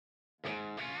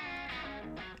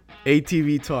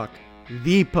ATV Talk,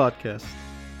 the podcast.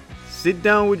 Sit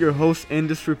down with your host,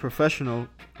 industry professional,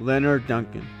 Leonard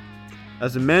Duncan,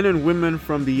 as the men and women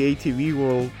from the ATV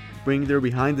world bring their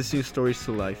behind-the-scenes stories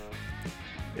to life.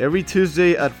 Every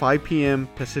Tuesday at 5 p.m.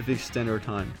 Pacific Standard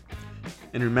Time.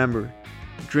 And remember,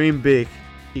 dream big.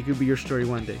 It could be your story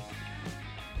one day.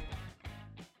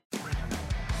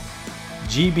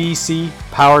 GBC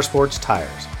Power Sports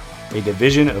Tires, a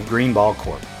division of Greenball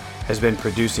Corp, has been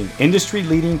producing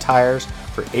industry-leading tires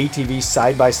for ATV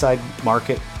side-by-side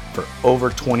market for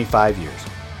over 25 years,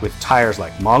 with tires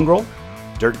like Mongrel,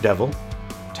 Dirt Devil,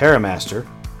 TerraMaster,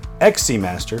 XC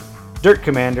Master, Dirt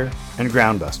Commander, and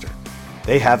Groundbuster.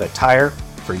 They have a tire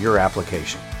for your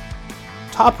application.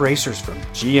 Top racers from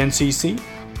GNCC,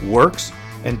 Works,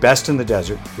 and Best in the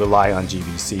Desert rely on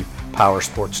GBC Power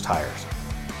Sports tires.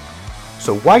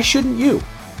 So why shouldn't you?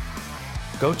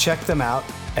 Go check them out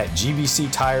at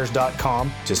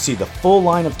gbctires.com to see the full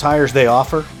line of tires they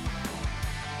offer.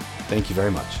 Thank you very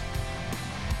much.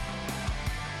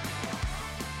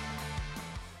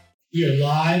 We are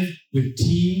live with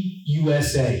Team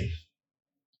USA.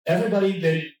 Everybody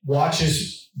that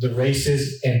watches the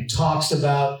races and talks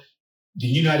about the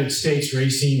United States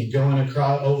racing and going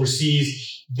across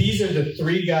overseas, these are the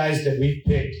three guys that we've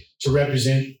picked to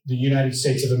represent the United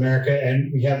States of America,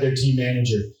 and we have their team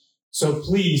manager. So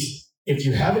please, if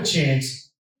you have a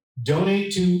chance,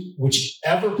 donate to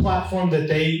whichever platform that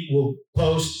they will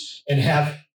post and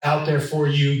have out there for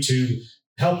you to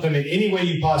help them in any way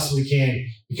you possibly can,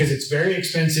 because it's very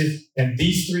expensive, and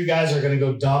these three guys are going to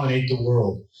go dominate the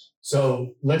world.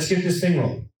 So let's get this thing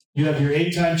rolling. You have your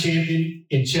 8-time champion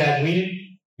in Chad Wienen.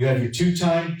 You have your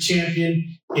 2-time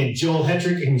champion in Joel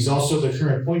Hetrick, and he's also the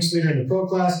current points leader in the pro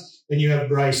class. Then you have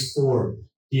Bryce Ford.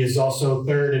 He is also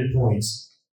third in points.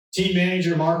 Team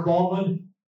manager Mark Baldwin,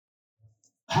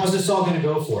 how's this all going to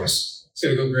go for us? It's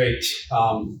going to go great.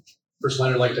 First,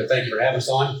 Leonard, I'd like to thank you for having us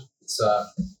on. It's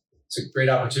a great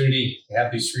opportunity to have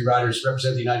these three riders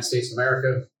represent the United States of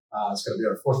America. It's going to be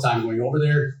our 4th time going over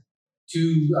there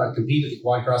to compete at the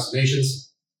Quad Cross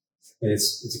Nations. And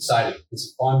it's exciting.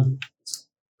 It's fun. It's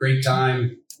a great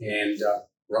time. And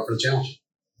we're up for the challenge.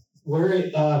 Where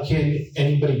can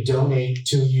anybody donate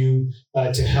to you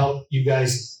to help you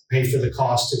guys pay for the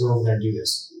cost to go over there and do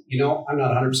this? I'm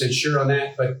not 100% sure on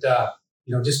that, but,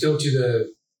 just go to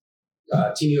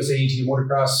the Team USA ATV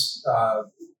Motocross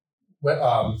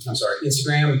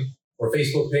Instagram or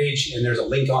Facebook page, and there's a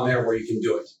link on there where you can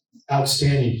do it.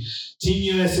 Outstanding.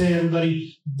 Team USA,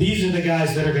 everybody, these are the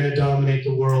guys that are going to dominate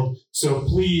the world. So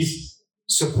please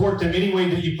support them any way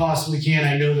that you possibly can.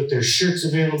 I know that there's shirts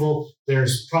available.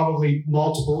 There's probably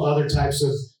multiple other types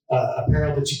of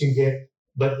apparel that you can get.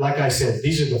 But like I said,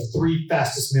 these are the 3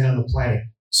 fastest men on the planet.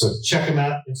 So check them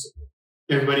out and support.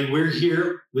 Everybody, we're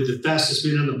here with the fastest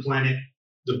men on the planet,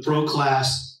 the pro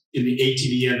class in the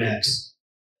ATV MX.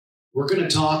 We're going to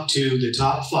talk to the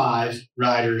top 5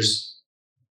 riders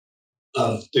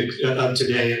of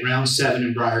today at round 7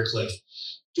 in Briarcliff.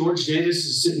 George Davis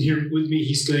is sitting here with me.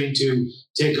 He's going to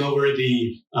take over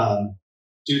the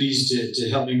duties to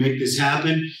help me make this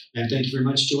happen. And thank you very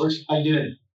much, George. How you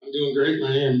doing? I'm doing great,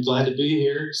 man. I'm glad to be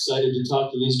here. Excited to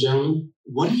talk to these gentlemen.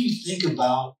 What do you think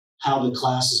about how the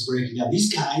class is breaking down?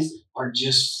 These guys are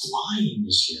just flying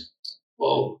this year.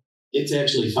 Well, it's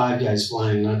actually 5 guys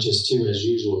flying, not just 2 as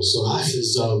usual. So This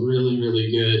is really, really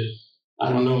good.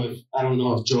 I don't know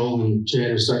if Joel and Chad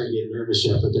are starting to get nervous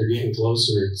yet, but they're getting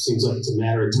closer. It seems like it's a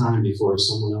matter of time before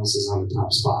someone else is on the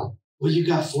top spot. Well, you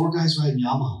got 4 guys riding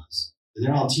Yamahas, and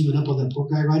they're all teaming up with that poor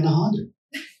guy riding a Honda.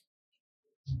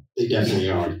 They definitely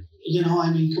are.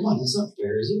 Come on, that's not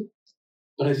fair, is it?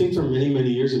 But I think for many, many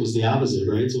years it was the opposite,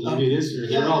 right? So maybe it is fair.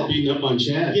 They're all beating up on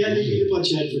Chad. Yeah, they beat up on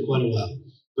Chad for quite a while.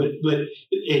 But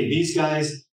hey, these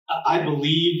guys, I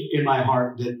believe in my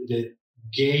heart that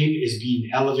game is being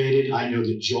elevated. I know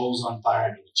that Joel's on fire. I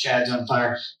know that Chad's on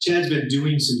fire. Chad's been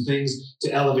doing some things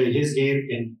to elevate his game,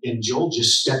 and Joel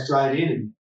just stepped right in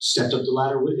and stepped up the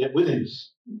ladder with him.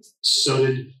 So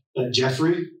did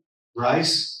Jeffrey,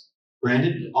 Bryce,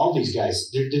 Brandon, all these guys.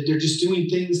 They're just doing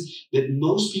things that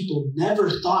most people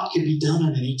never thought could be done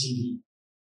on an ATV.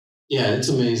 Yeah, it's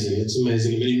amazing. It's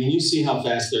amazing. I mean, when you see how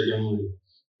fast they're going,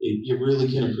 you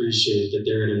really can appreciate that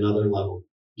they're at another level.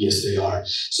 Yes, they are.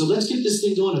 So let's get this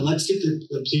thing going, and let's get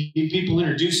the people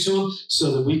introduced to them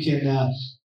so that we can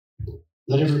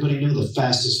let everybody know the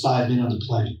fastest 5 men on the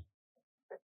planet.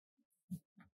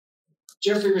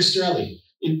 Jeffrey Rastrelli,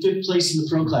 in 5th place in the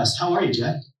pro class. How are you,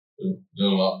 Jeff?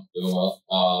 Doing well.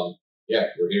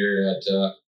 We're here at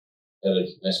a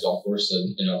nice golf course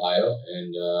in Ohio,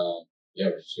 and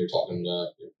we're just here talking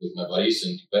with my buddies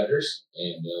and competitors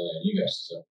and you guys.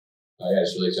 So yeah,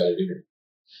 it's really excited to be here.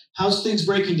 How's things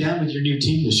breaking down with your new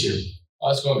team this year?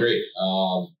 Oh, it's going great.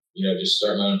 Just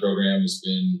starting my own program has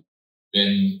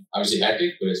been obviously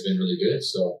hectic, but it's been really good.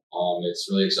 So it's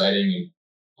really exciting, and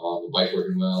the bike's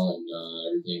working well, and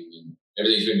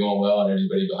everything's been going well, and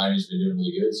everybody behind me's been doing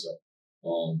really good. So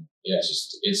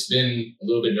it's been a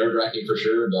little bit nerve wracking for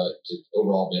sure, but it's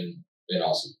overall been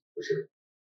awesome for sure.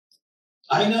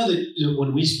 I know that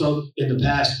when we spoke in the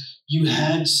past, you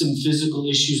had some physical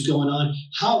issues going on.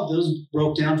 How have those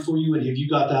broke down for you, and have you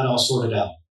got that all sorted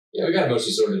out? Yeah, we got it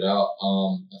mostly sorted out.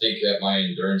 I think that my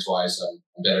endurance-wise,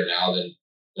 I'm better now than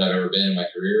I've ever been in my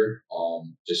career.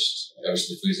 Just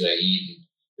obviously the foods that I eat and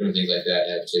different things like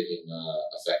that have taken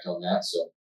effect on that.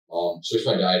 So switched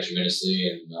my diet tremendously,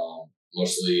 and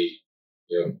mostly,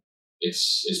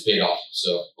 it's paid off.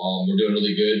 So we're doing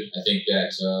really good. I think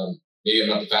that maybe I'm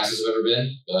not the fastest I've ever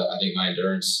been, but I think my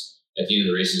endurance at the end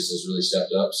of the races has really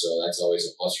stepped up. So that's always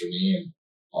a plus for me,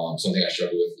 and something I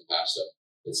struggled with in the past. So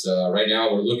it's right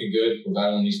now we're looking good. We're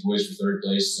battling these boys for third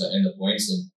place in the points,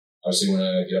 and obviously want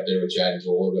to get up there with Chad and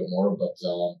Joel a little bit more. But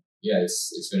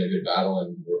it's been a good battle,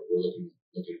 and we're looking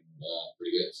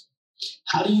pretty good.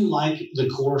 How do you like the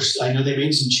course? I know they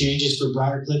made some changes for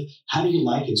Briarcliff. How do you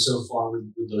like it so far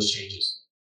with those changes?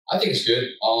 I think it's good.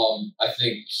 I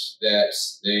think that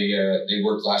they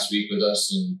worked last week with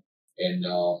us and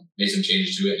made some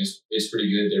changes to it. And it's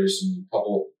pretty good. There was some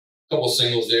couple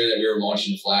singles there that we were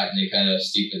launching flat, and they kind of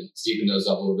steepened those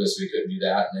up a little bit, so we couldn't do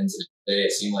that. And then today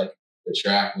it seemed like the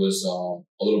track was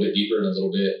a little bit deeper and a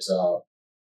little bit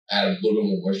had a little bit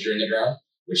more moisture in the ground,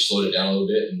 which slowed it down a little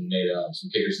bit and made some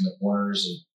kickers in the corners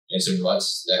and some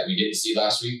ruts that we didn't see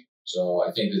last week. So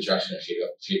I think the track's going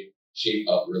to shape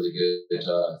up really good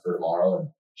for tomorrow,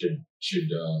 and should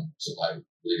supply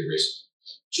really good races.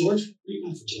 George, what do you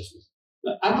got for Jeff?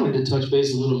 I wanted to touch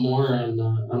base a little more on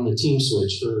the team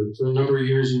switch. For a number of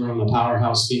years, you were on the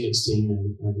Powerhouse Phoenix team,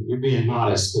 and you're being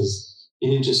modest because you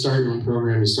didn't just start your own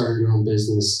program, you started your own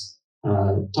business.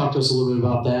 Talk to us a little bit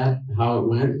about that, how it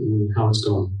went, and how it's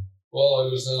going. Well,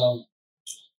 it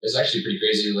was actually pretty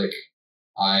crazy. Like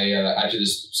after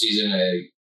this season, I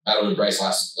battled with Bryce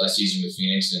last season with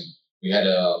Phoenix, and we had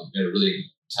a really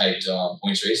tight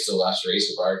points race till the last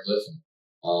race at Briarcliff,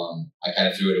 and I kind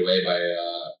of threw it away by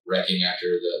wrecking after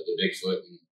the Bigfoot,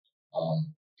 and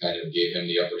kind of gave him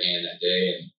the upper hand that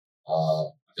day. And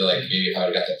I feel like maybe if I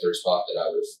would have got that third spot, that I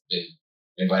would have been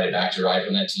invited back to ride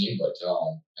from that team. But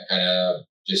I kind of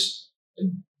just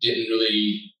didn't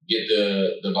really get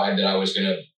the vibe that I was going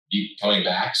to be coming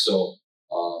back. So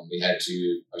we had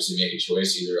to obviously make a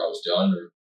choice. Either I was done or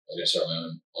I was going to start my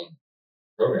own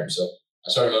program. So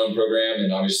I started my own program,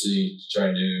 and obviously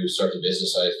trying to start the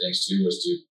business side of things too was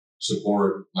to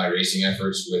support my racing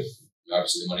efforts with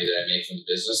obviously the money that I make from the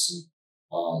business,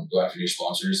 and go after new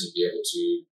sponsors and be able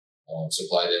to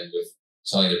supply them with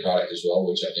selling their product as well,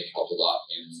 which I think helped a lot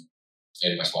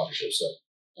in my sponsorship. So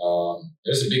it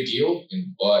was a big deal,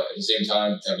 but at the same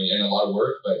time, and a lot of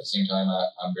work, but at the same time,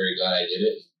 I'm very glad I did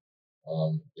it.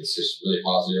 It's just really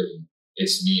positive, and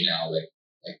it's me now. Like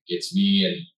it's me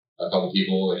and a couple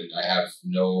people, and I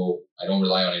don't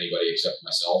rely on anybody except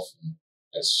myself. And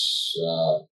that's,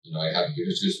 I have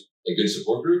a good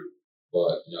support group,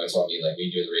 but it's on me, like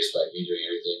me doing the race bike, me doing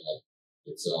everything. Like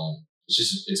it's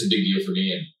a big deal for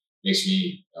me, and makes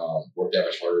me work that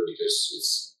much harder because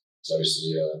it's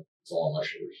obviously it's all on my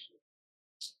shoulders.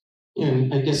 Yeah,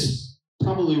 and I guess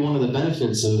probably one of the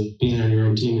benefits of being on your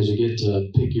own team is you get to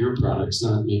pick your products,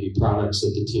 not maybe products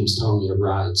that the team's telling you to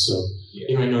ride. So,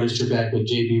 I noticed you're back with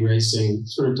JB Racing.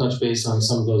 Sort of touch base on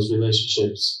some of those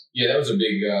relationships. Yeah, that was a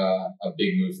big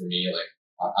move for me. Like,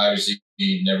 I obviously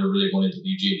never really wanted to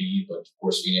leave JB, but of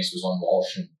course Phoenix was on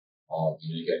Walsh, and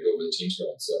you got to go where the team's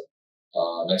going. So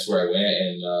that's where I went,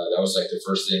 and that was like the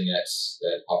first thing that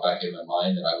popped back in my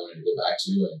mind that I wanted to go back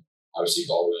to. And obviously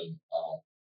Baldwin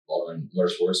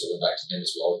Motorsports, I went back to him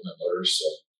as well with my motors. So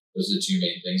those are the two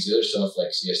main things. The other stuff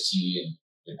like CST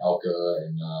and Elka,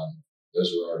 and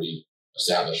those were already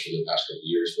established for the past couple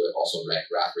of years. But also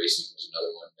Rath Racing was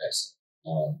another one that's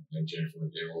Jennifer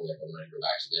and Daryl. Like, I wanted to go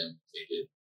back to them. They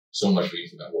did so much for me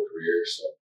for my whole career. So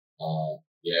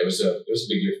it was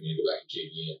a big year for me to go back to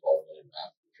JB and Baldwin and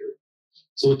Rath for sure.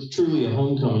 So it's truly a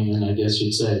homecoming, then, I guess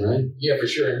you'd say, right? Yeah, for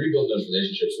sure. And rebuilding those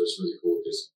relationships was really cool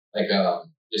because, like,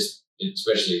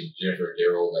 especially Jennifer and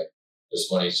Daryl, like, it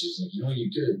was funny. She was like,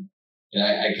 you're good. And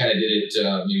I kind of did it,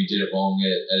 maybe did it wrong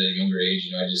at a younger age.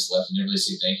 I just left and didn't really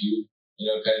say thank you,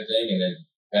 kind of thing. And then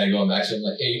kind of going back to him,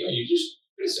 like, hey, you just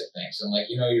could have said thanks. I'm like,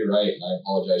 you're right. And I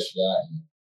apologize for that. And,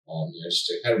 just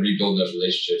to kind of rebuild those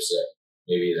relationships that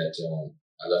maybe that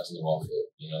I left in the wrong foot,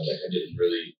 that I didn't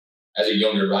really as a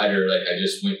younger rider, like I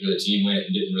just went where the team went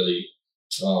and didn't really,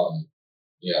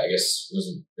 I guess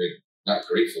wasn't very, not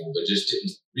grateful, but just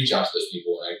didn't reach out to those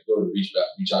people. And I go to reach out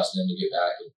to them to get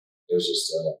back. And it was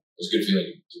just, it was a good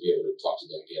feeling to be able to talk to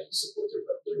them again and support their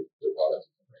product.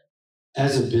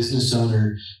 As a business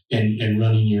owner and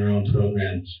running your own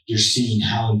program, you're seeing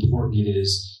how important it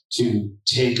is to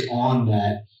take on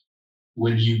that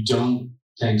when you don't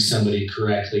thank somebody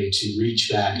correctly, to reach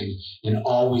back and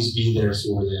always be there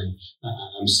for them.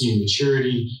 I'm seeing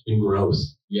maturity and growth.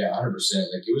 Yeah, 100%.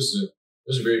 Like it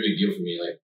was a very big deal for me.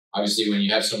 Like obviously when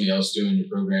you have somebody else doing your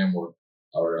program or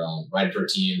riding for a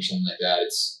team or something like that,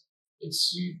 it's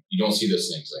you don't see those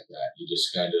things like that. You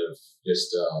just kind of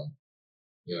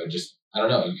I don't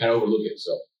know, you kind of overlook it.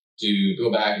 So to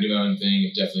go back and do my own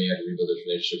thing, definitely had to rebuild those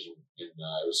relationships, and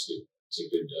it was good. It's a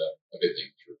good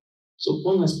thing. Sure. So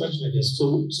one last question, I guess.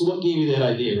 So what gave you that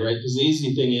idea, right? Because the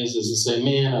easy thing is to say,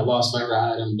 man, I lost my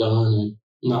ride, I'm done, and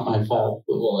not my fault.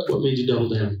 But what made you double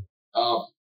down?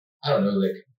 I don't know.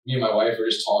 Like me and my wife were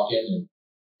just talking,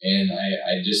 and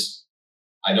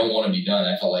I don't want to be done.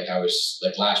 I felt like I was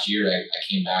like last year. I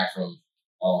came back from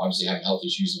obviously having health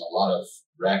issues and a lot of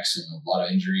wrecks and a lot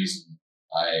of injuries, and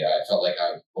I felt like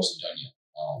I wasn't done yet.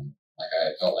 Like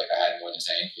I felt like I had more in the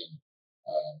tank, and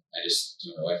I just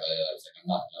told my wife, I was like, I'm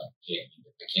not done.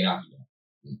 I cannot be done.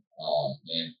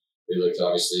 And we looked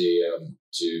obviously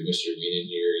to Mr. Weenan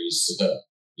here.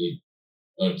 He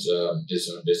owns his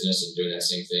own business and doing that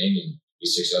same thing, and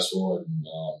he's successful and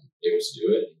able to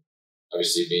do it.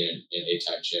 Obviously, being an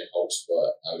 8-time champ helps,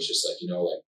 but I was just like,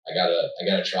 I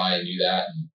gotta try and do that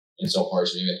and sell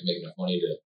parts. Maybe I can make enough money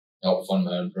to help fund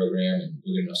my own program and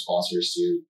get enough sponsors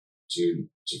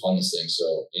to fund this thing.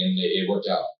 So, and it worked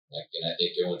out. And I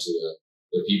think going to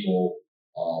the people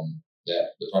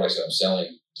that the products that I'm selling,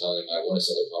 telling them I want to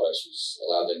sell their products, was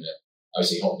allowed them to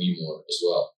obviously help me more as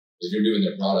well. If you're doing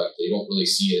their product, they don't really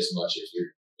see it as much. If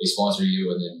they sponsor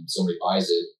you and then somebody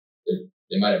buys it,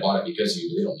 they might have bought it because of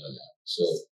you, but they don't know that. So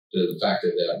the fact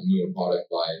that I'm moving product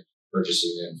by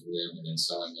purchasing them from them and then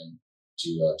selling them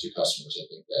to customers, I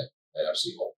think that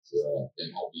actually helped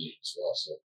them help me as well.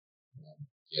 So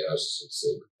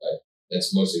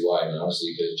that's mostly why. And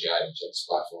obviously because Chad and Chad's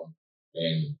platform,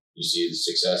 and you see the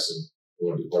success and you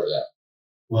want to be part of that.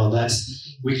 Well,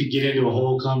 we could get into a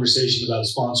whole conversation about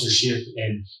sponsorship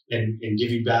and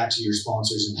giving back to your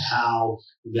sponsors and how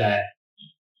that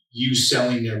you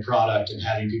selling their product and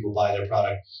having people buy their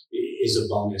product is a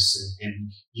bonus.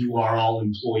 And you are all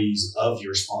employees of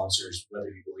your sponsors, whether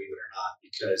you believe it or not,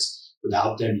 because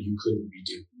without them, you couldn't be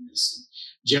doing this.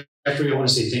 And Jeffrey, I want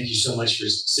to say thank you so much for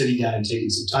sitting down and taking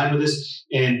some time with us.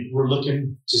 And we're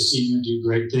looking to see you do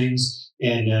great things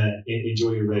and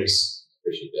enjoy your race.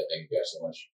 Appreciate that. Thank you guys so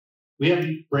much. We have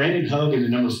Brandon Hogue in the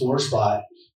number 4 spot.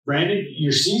 Brandon,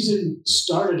 your season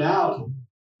started out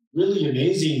really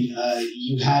amazing.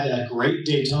 You had a great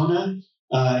Daytona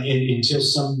until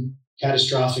some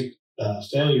catastrophic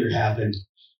failure happened.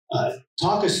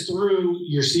 Talk us through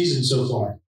your season so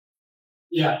far.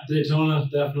 Yeah, Daytona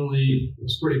definitely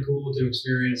was pretty cool to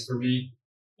experience for me.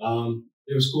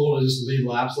 It was cool to just lead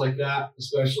laps like that,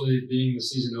 especially being the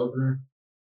season opener.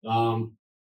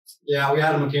 Yeah, we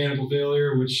had a mechanical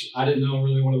failure, which I didn't know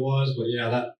really what it was, but yeah,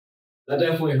 that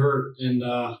definitely hurt. And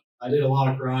I did a lot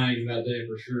of crying that day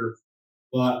for sure.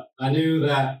 But I knew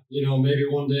that, maybe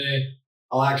one day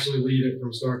I'll actually lead it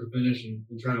from start to finish and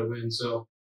try to win. So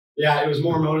yeah, it was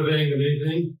more motivating than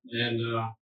anything. And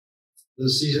the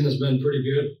season has been pretty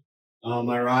good.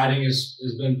 My riding has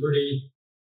been pretty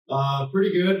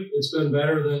good. It's been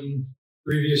better than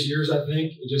previous years, I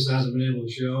think. It just hasn't been able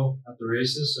to show at the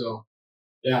races. So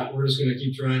yeah, we're just going to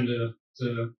keep trying to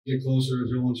get closer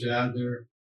to Joel and Chad there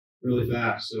really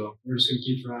fast. So we're just going to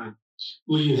keep trying.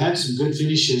 Well, you had some good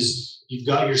finishes. You've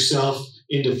got yourself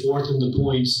into 4th in the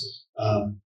points.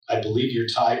 I believe you're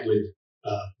tied with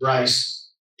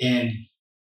Bryce. And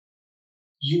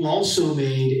you also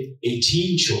made a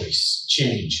team choice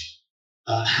change.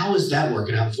 How is that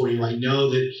working out for you? I know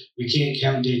that we can't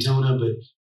count Daytona, but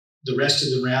the rest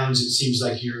of the rounds, it seems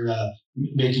like you're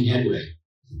making headway.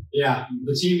 Yeah,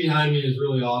 the team behind me is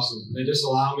really awesome. They just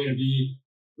allow me to be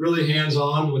really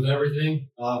hands-on with everything,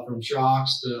 from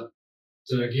shocks to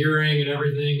gearing and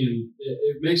everything, and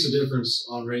it makes a difference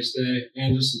on race day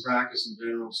and just in practice in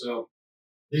general. So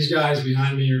these guys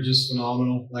behind me are just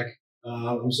phenomenal. Like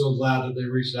I'm so glad that they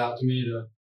reached out to me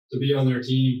to be on their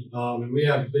team, and we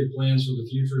have big plans for the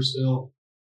future still.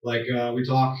 Like we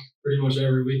talk pretty much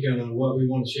every weekend on what we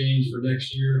want to change for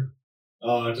next year.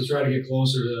 To try to get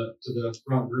closer to the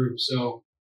front group. So,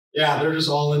 yeah, they're just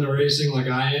all into racing like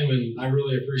I am, and I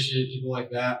really appreciate people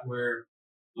like that where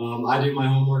I do my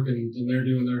homework and they're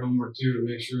doing their homework too to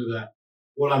make sure that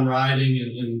what I'm riding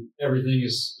and everything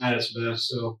is at its best.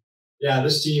 So, yeah,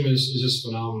 this team is just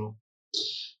phenomenal.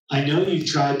 I know you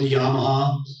tried the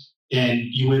Yamaha and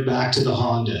you went back to the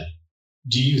Honda.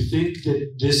 Do you think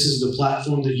that this is the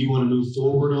platform that you want to move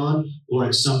forward on, or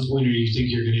at some point, or you think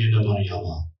you're going to end up on a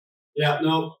Yamaha? Yeah,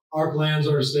 no, our plans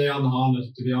are to stay on the Honda,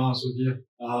 to be honest with you.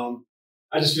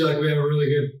 I just feel like we have a really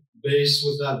good base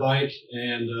with that bike,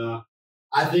 and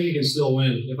I think it can still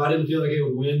win. If I didn't feel like it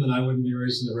would win, then I wouldn't be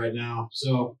racing it right now.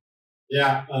 So,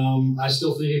 yeah, I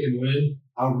still think it can win.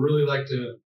 I would really like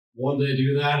to one day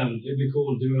do that, and it'd be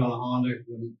cool to do it on the Honda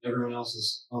when everyone else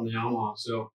is on the Yamaha.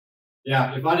 So,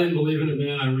 yeah, if I didn't believe in it,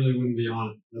 man, I really wouldn't be on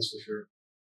it. That's for sure.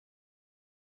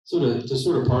 So to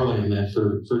sort of parlay on that,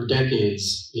 for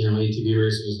decades, ATV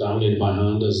racing was dominated by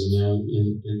Hondas,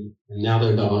 and now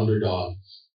they're the underdog.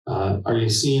 Are you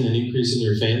seeing an increase in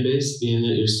your fan base, being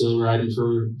that you're still riding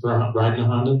for riding a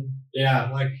Honda?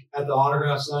 Yeah, like at the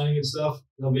autograph signing and stuff,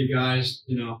 there'll be guys,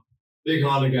 big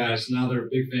Honda guys. Now they're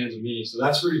big fans of me, so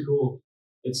that's pretty cool.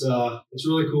 It's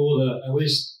really cool to at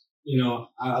least,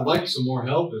 I'd like some more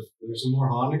help. If there's some more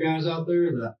Honda guys out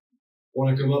there that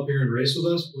want to come up here and race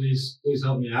with us, please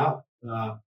help me out.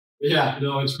 But yeah,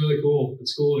 no, it's really cool.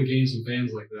 It's cool to gain some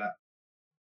fans like that.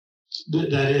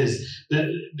 That is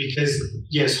because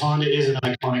yes, Honda is an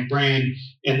iconic brand,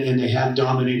 and they have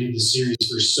dominated the series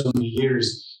for so many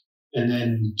years. And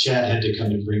then Chad had to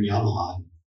come and bring Yamaha,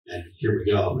 and here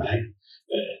we go, right?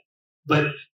 But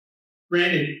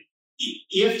Brandon,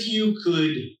 if you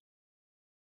could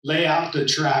lay out the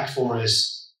track for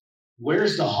us,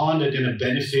 where's the Honda going to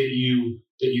benefit you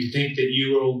that you think that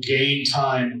you will gain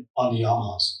time on the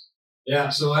Yamahas? Yeah,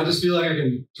 so I just feel like I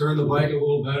can turn the bike a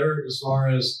little better as far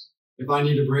as if I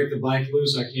need to break the bike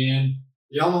loose, I can.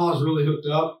 The Yamaha is really hooked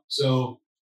up, so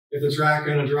if the track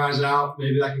kind of dries out,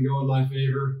 maybe that can go in my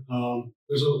favor.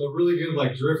 There's a really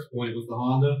good drift point with the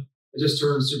Honda. It just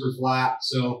turns super flat,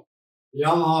 so the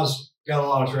Yamaha's got a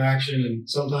lot of traction, and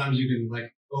sometimes you can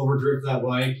overdrift that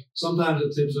bike. Sometimes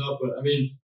it tips up, but I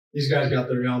mean, these guys got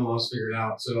their Yamahas figured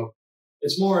out. So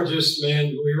it's more just, man,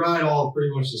 we ride all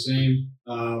pretty much the same.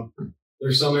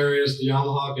 There's some areas the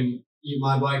Yamaha can eat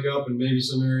my bike up, and maybe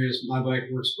some areas my bike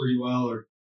works pretty well or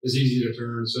is easy to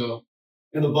turn. So,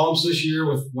 and the bumps this year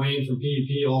with Wayne from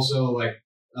PEP also,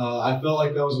 I felt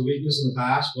like that was a weakness in the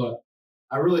past, but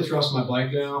I really trust my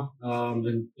bike now.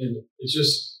 And it's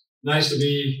just nice to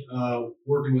be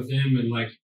working with him, and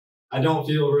I don't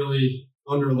feel really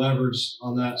under leveraged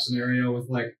on that scenario with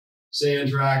sand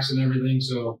tracks and everything.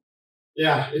 So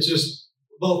yeah, it's just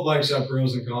both bikes have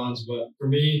pros and cons, but for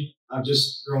me, I've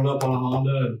just grown up on a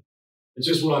Honda, and it's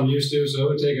just what I'm used to. So it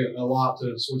would take a lot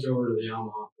to switch over to the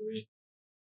Yamaha for me.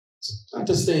 Not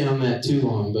to stay on that too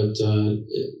long, but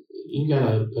you got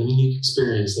a unique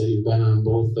experience that you've been on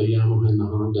both the Yamaha and the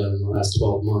Honda in the last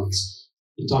 12 months.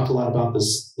 You talked a lot about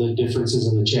the differences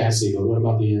in the chassis, but what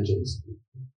about the engines?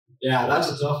 Yeah, that's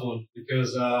a tough one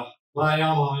because my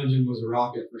Yamaha engine was a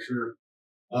rocket for sure.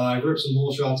 I ripped some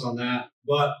hole shots on that,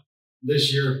 but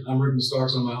this year I'm ripping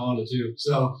starts on my Honda too.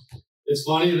 So it's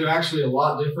funny, they're actually a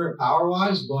lot different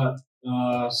power-wise, but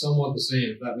somewhat the same,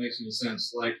 if that makes any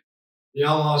sense. The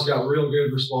Yamaha's got real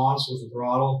good response with the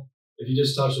throttle. If you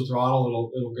just touch the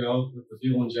throttle, it'll go with the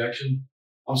fuel injection.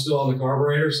 I'm still on the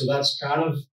carburetor, so that's kind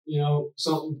of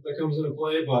something that comes into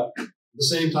play. But at the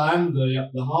same time, the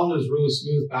Honda is really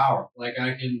smooth power.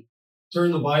 I can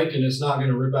turn the bike and it's not going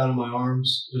to rip out of my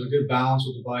arms. There's a good balance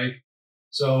with the bike.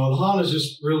 So the Honda is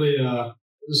just really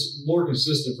just more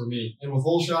consistent for me. And with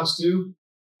hole shots too,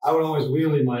 I would always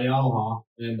wheelie my Yamaha,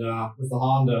 and with the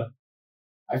Honda,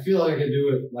 I feel like I can do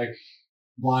it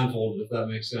blindfolded, if that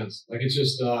makes sense. It's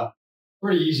just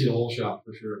pretty easy to hole shot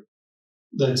for sure.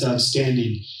 That's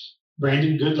outstanding.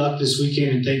 Brandon, good luck this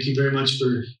weekend, and thank you very much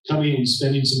for coming and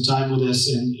spending some time with us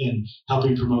and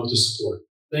helping promote the sport.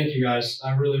 Thank you, guys.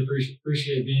 I really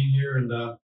appreciate being here,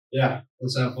 and yeah,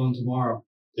 let's have fun tomorrow.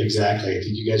 Exactly. I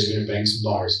think you guys are going to bang some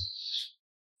bars.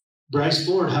 Bryce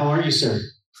Ford, how are you, sir?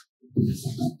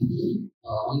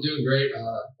 I'm doing great.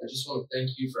 I just want to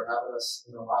thank you for having us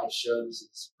in a live show.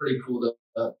 It's pretty cool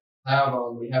to have.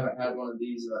 We haven't had one of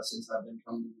these since I've been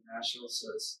coming to the Nationals,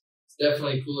 so it's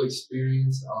definitely a cool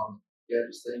experience.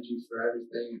 Just thank you for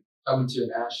everything, coming to a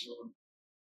National.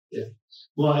 Yeah.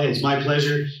 Well, hey, it's my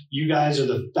pleasure. You guys are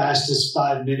the fastest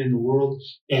 5 men in the world,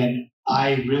 and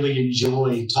I really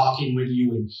enjoy talking with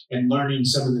you and learning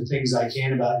some of the things I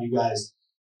can about you guys.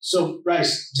 So,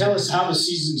 Bryce, tell us how the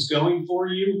season's going for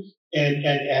you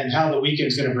and how the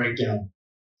weekend's going to break down.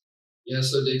 Yeah,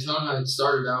 so Daytona, it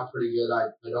started out pretty good. I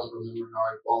don't remember how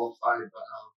I qualified, but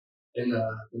in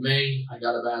the main, I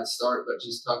got a bad start, but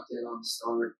just tucked in on the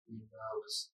start. And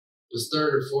was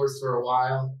third or fourth for a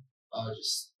while,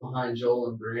 just behind Joel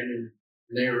and Brandon.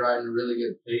 And they were riding a really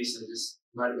good pace. I just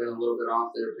might have been a little bit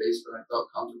off their pace, but I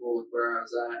felt comfortable with where I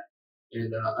was at.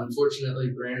 And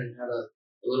unfortunately, Brandon had a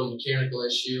little mechanical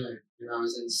issue, and I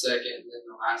was in second. And then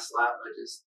the last lap, I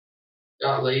just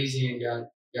got lazy and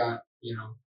got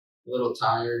a little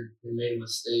tired and made a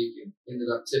mistake and ended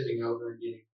up tipping over and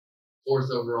getting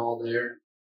fourth overall there.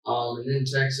 And then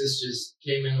Texas just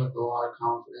came in with a lot of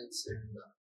confidence and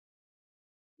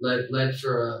led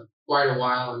for quite a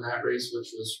while in that race,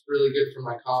 which was really good for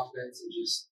my confidence and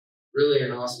just really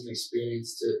an awesome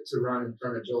experience to run in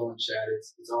front of Joel and Chad.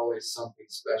 It's always something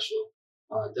special.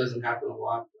 It doesn't happen a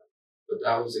lot, but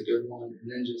that was a good one. And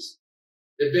then just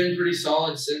they've been pretty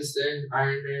solid since then.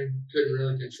 Ironman couldn't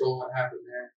really control what happened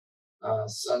there.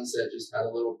 Sunset just had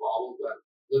a little bobble, but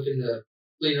looking to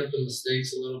clean up the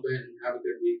mistakes a little bit and have a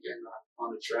good weekend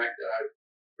on a track that I've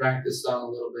practiced on a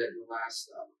little bit in the last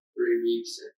 3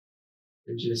 weeks,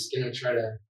 and just gonna try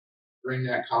to bring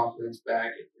that confidence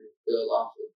back and build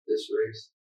off of this race.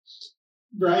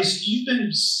 Bryce, you've been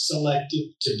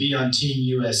selected to be on Team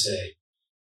USA.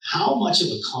 How much of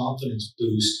a confidence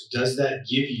boost does that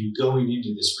give you going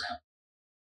into this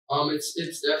round?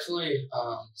 It's definitely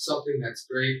something that's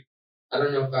great. I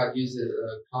don't know if I'd use it.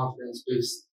 Confidence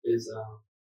boost is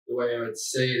the way I would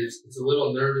say it. It's a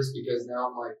little nervous because now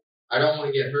I'm like, I don't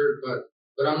want to get hurt, but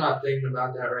I'm not thinking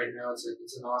about that right now.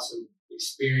 It's an awesome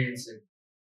experience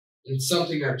and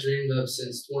something I've dreamed of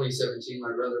since 2017.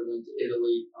 My brother went to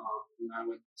Italy, and I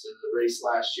went to the race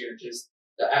last year. Just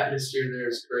the atmosphere there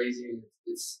is crazy, and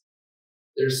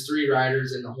there's 3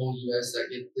 riders in the whole U.S.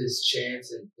 that get this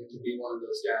chance, and to be one of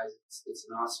those guys, it's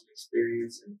an awesome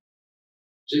experience. And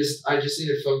I just need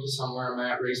to focus on where I'm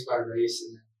at race by race,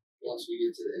 and then once we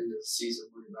get to the end of the season,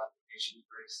 worry about the nation's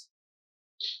race.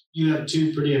 You have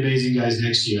 2 pretty amazing guys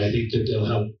next to you. I think that they'll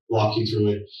help walk you through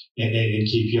it and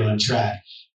keep you on track.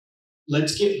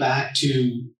 Let's get back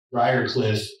to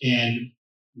Briarcliff, and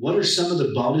what are some of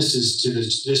the bonuses to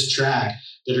this track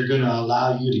that are going to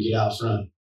allow you to get out front?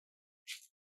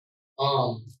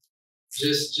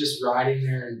 Just riding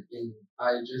there, and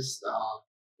I just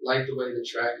like the way the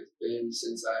track has been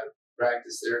since I've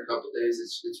practiced there a couple of days.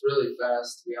 It's really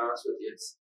fast, to be honest with you.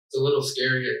 It's a little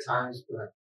scary at times,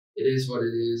 but it is what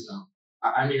it is.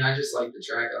 I mean, I just like the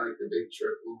track. I like the big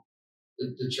triple.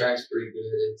 The track's pretty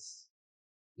good. It's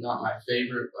not my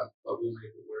favorite, but we'll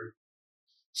make it work.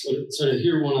 So to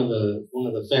hear one of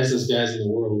the fastest guys in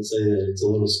the world say that it's a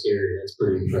little scary, that's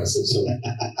pretty impressive. So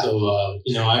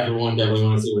I for one definitely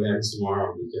want to see what happens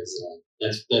tomorrow, because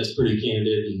that's pretty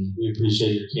candid, and we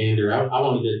appreciate your candor. I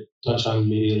wanted to touch on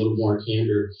maybe a little more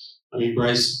candor. I mean,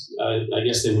 Bryce, I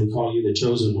guess they would call you the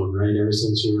chosen one, right? Ever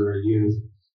since you were a youth,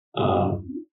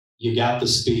 you got the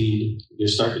speed. You're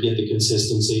starting to get the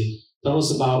consistency. Tell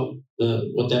us about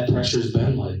what that pressure's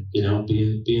been like.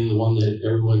 Being the one that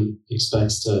everyone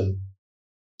expects to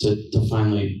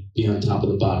finally be on top of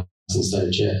the box instead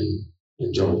of Chad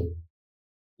and Joel.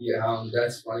 Yeah,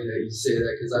 that's funny that you say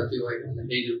that, because I feel like I'm the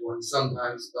hated one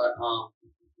sometimes. But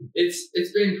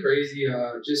it's been crazy.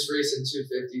 Just racing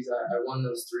 250s, I won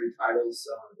those 3 titles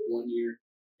the 1 year,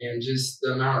 and just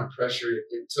the amount of pressure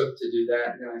it took to do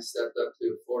that. And then I stepped up to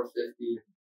a 450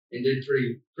 and did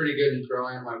pretty good in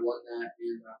Pro-Am. I won that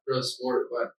in Pro Sport,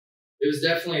 but it was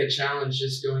definitely a challenge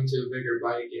just going to a bigger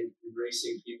bike and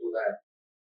racing people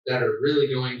that are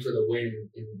really going for the win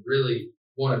and really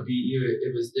want to beat you.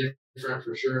 It was different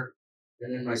for sure.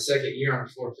 And then my second year on a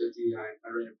 450, I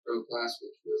ran a pro class,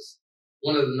 which was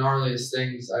one of the gnarliest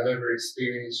things I've ever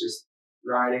experienced, just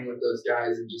riding with those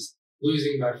guys and just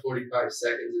losing by 45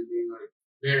 seconds and being like,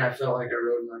 man, I felt like I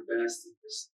rode my best. And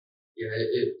just,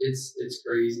 it's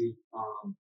crazy.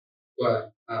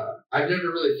 But I've never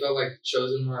really felt like the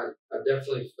chosen one. I've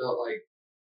definitely felt like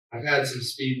I've had some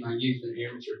speed in my youth and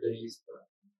amateur days, but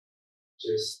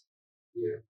just,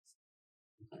 yeah.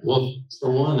 Well,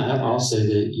 for one, I'll say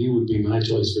that you would be my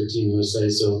choice for Team USA.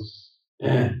 So,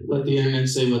 let the internet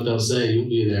say what they'll say. You'll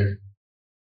be there.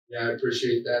 Yeah, I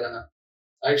appreciate that.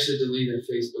 I actually deleted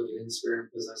Facebook and Instagram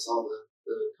because I saw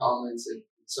the comments, and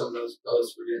some of those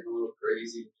posts were getting a little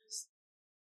crazy.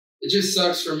 It just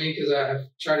sucks for me because I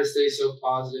try to stay so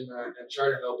positive, and I try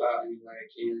to help out any way I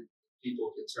can.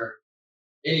 People can turn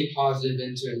any positive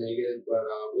into a negative, but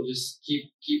we'll just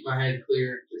keep my head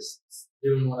clear, just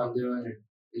doing what I'm doing,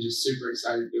 and just super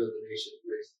excited to go to the nation's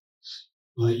race.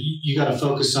 Well, you got to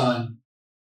focus on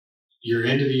your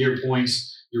end of the year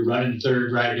points. You're running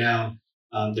third right now.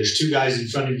 There's 2 guys in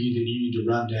front of you that you need to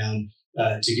run down.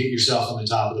 to get yourself on the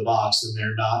top of the box, then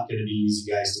they're not going to be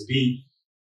easy guys to beat.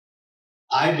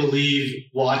 I believe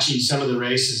watching some of the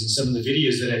races and some of the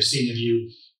videos that I've seen of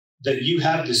you, that you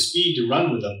have the speed to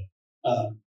run with them.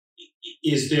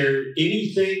 Is there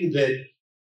anything that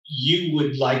you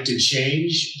would like to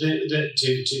change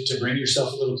to bring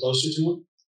yourself a little closer to them?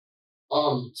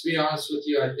 To be honest with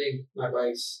you, I think my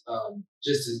bike's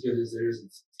just as good as theirs.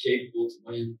 It's capable to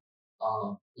win.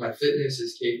 My fitness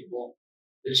is capable.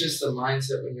 It's just the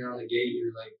mindset when you're on the gate.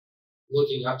 You're like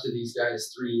looking up to these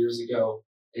guys 3 years ago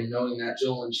and knowing that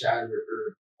Joel and Chad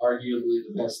are arguably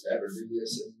the best to ever do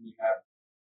this. And you have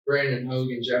Brandon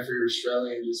Hogan, Jeffrey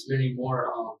Rastrelli, and just many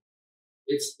more.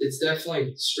 It's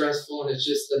definitely stressful, and it's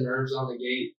just the nerves on the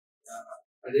gate.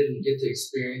 I didn't get to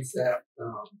experience that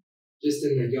just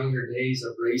in the younger days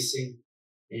of racing,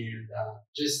 and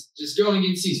just going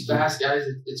against these fast guys.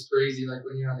 It's crazy. Like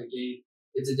when you're on the gate,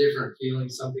 it's a different feeling,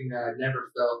 something that I've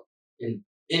never felt in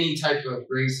any type of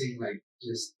racing, like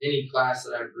just any class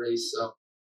that I've raced. So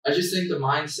I just think the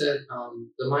mindset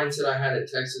I had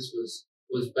at Texas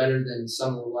was better than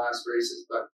some of the last races,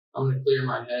 but I'm going to clear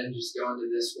my head and just go into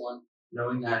this one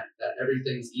knowing that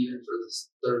everything's even for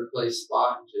this third place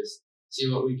spot, and just see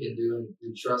what we can do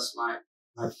and trust my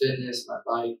fitness, my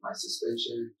bike, my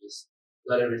suspension, just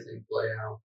let everything play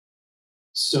out.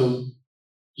 So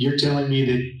you're telling me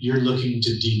that you're looking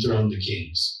to dethrone the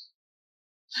Kings?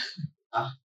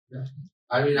 Yeah.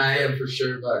 I mean, I am for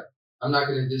sure, but I'm not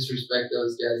going to disrespect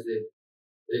those guys.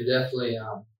 They definitely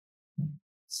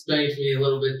spanked me a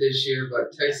little bit this year,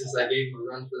 but Texas, I gave them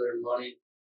a run for their money.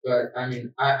 But I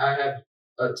mean, I have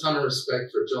a ton of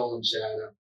respect for Joel and Chad.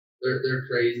 They're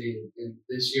crazy. And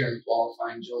this year in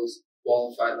qualifying, Joel's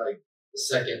qualified like the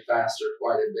second faster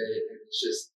quite a bit. And it's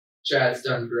just, Chad's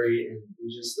done great. And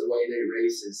just the way they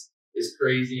race is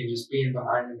crazy. And just being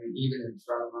behind them and even in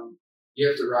front of them, you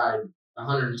have to ride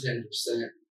 110%.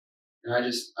 And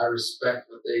I respect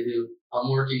what they do.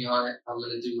 I'm working on it. I'm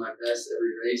going to do my best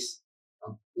every race.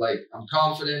 I'm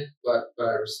confident, but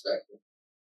I respect them.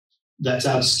 That's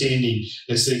outstanding.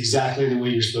 That's exactly the way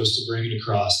you're supposed to bring it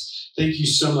across. Thank you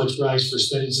so much, Bryce, for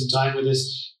spending some time with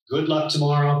us. Good luck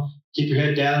tomorrow. Keep your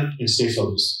head down and stay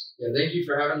focused. Yeah, thank you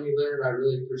for having me, Leonard. I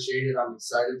really appreciate it. I'm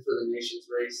excited for the Nations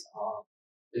race.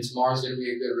 And tomorrow's going to be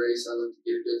a good race. I look to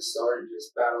get a good start and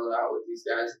just battle it out with these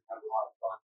guys and have a lot of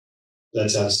fun.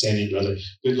 That's outstanding, brother.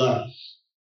 Good luck.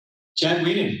 Chad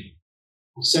Wienen,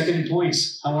 second in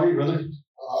points. How are you, brother?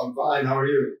 I'm fine. How are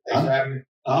you? Thanks for having me.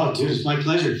 Oh, dude, it's my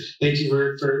pleasure. Thank you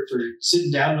for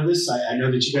sitting down with us. I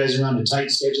know that you guys are on a tight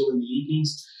schedule in the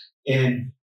evenings.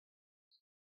 And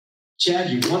Chad,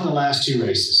 you've won the last two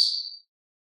races.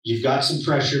 You've got some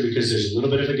pressure because there's a little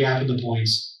bit of a gap in the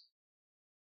points.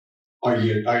 Are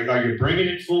you bringing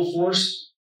it full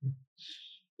force?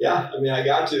 Yeah, I mean, I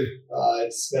got to.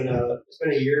 It's been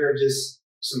a year of just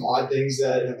some odd things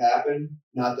that have happened.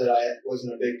 Not that I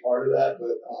wasn't a big part of that, but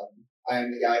I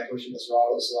am the guy pushing the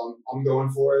throttle, so I'm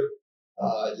going for it.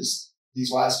 Just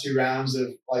these last two rounds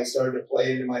have started to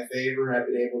play into my favor, and I've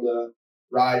been able to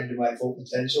ride into my full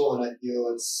potential. And I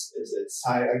feel it's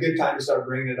time, a good time to start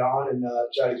bringing it on and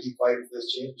try to keep fighting for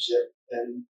this championship.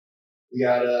 And we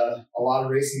got a lot of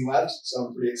racing left, so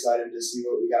I'm pretty excited to see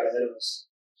what we got ahead of us.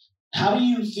 How do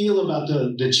you feel about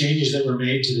the changes that were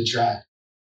made to the track?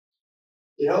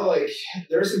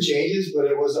 There were some changes, but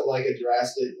it wasn't like a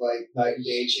drastic night and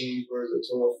day change where it was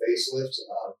a total facelift.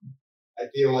 I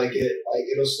feel like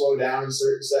it'll slow down in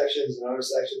certain sections, and other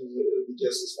sections it'll be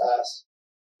just as fast.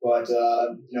 But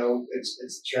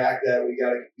it's a track that we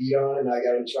got to compete on, and I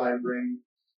got to try and bring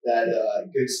that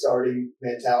good starting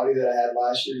mentality that I had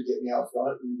last year to get me out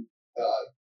front. And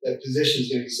that position is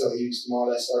going to be so huge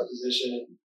tomorrow, that start position,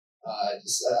 and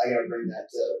I got to bring that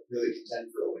to really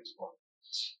contend for a win tomorrow.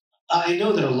 I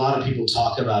know that a lot of people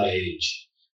talk about age,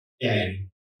 and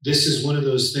this is one of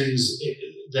those things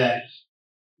that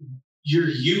your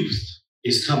youth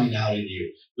is coming out in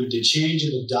you with the change in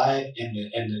the diet and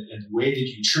the way that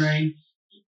you train.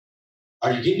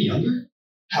 Are you getting younger?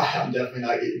 I'm definitely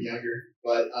not getting younger,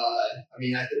 but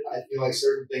I feel like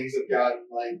certain things have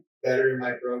gotten better in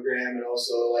my program, and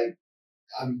also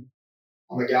I'm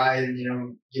a guy, and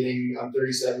I'm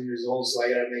 37 years old, so I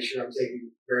got to make sure I'm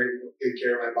taking very good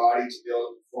care of my body to be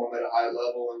able to perform at a high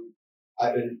level. And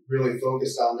I've been really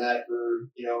focused on that for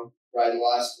probably the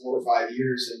last 4 or 5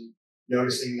 years, and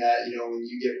noticing that when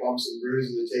you get bumps and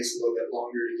bruises, it takes a little bit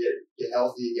longer to get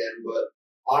healthy again. But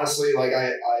honestly,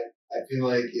 I feel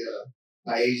like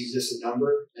my age is just a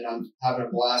number, and I'm having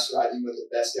a blast riding with the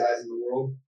best guys in the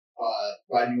world,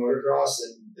 riding motocross,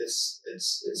 and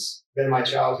it's been my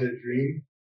childhood dream.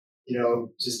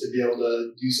 just to be able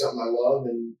to do something I love,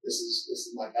 and this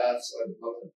is my path, so I've been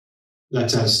loving it.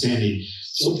 That's outstanding.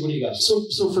 So what do you got?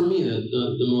 So for me,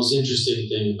 the most interesting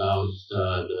thing about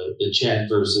the Chad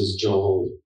versus Joel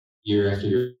year after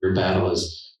year battle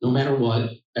is no matter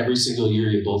what, every single year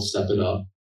you both step it up.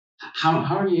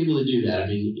 How are you able to do that? I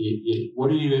mean,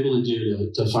 what are you able to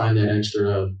do to find that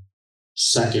extra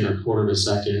second or quarter of a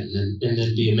second, and then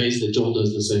be amazed that Joel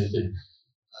does the same thing?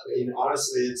 I mean,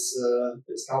 honestly,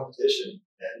 it's competition,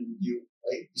 and you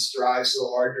strive so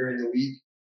hard during the week,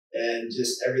 and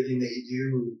just everything that you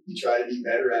do, you try to be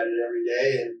better at it every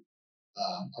day. And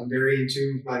I'm very in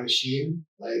tune with my machine,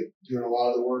 like doing a lot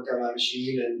of the work on my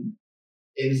machine and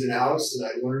ins and outs, and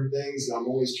I learn things, and I'm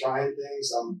always trying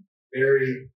things. I'm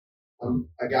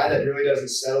a guy that really doesn't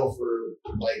settle for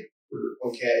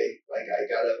okay. Like, I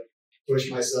gotta push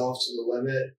myself to the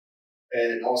limit,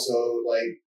 and also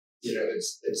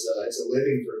it's a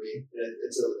living for me.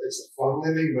 It's a fun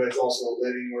living, but it's also a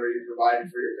living where you're providing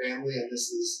for your family, and this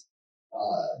is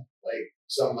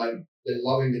something I've been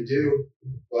loving to do.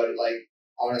 But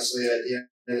honestly, at the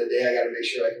end of the day, I got to make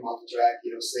sure I come off the track,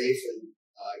 safe, and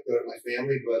go to my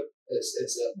family. But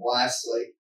it's a blast,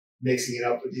 mixing it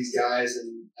up with these guys,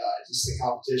 and just the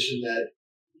competition that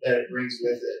it brings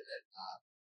with it.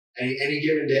 And any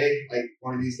given day,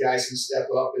 one of these guys can step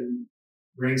up and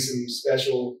bring some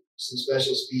special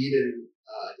speed, and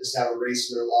just have a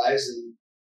race in their lives. And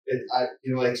I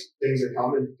feel like things are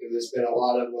coming, because there's been a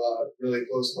lot of really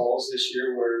close calls this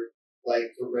year where,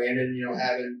 for Brandon,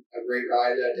 having a great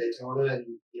ride at Daytona, and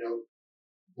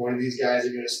one of these guys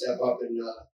are going to step up and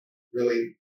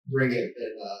really bring it,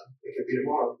 and it could be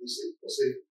tomorrow. We'll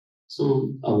see.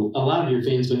 So a lot of your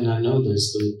fans may not know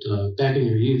this, but back in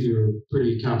your youth, you were a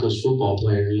pretty accomplished football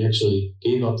player. You actually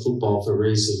gave up football for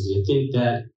racing. Do you think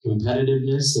that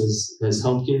competitiveness has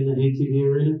helped you in the ATV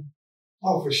arena?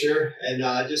 Oh, for sure. And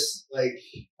I think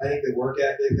the work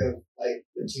ethic of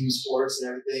the team sports and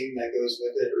everything that goes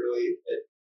with it, really,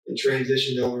 it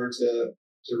transitioned over to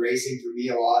racing for me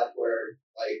a lot, where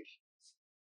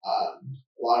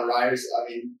a lot of riders,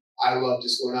 I love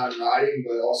just going out and riding,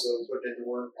 but also putting in the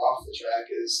work off the track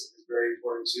is very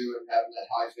important too, and having that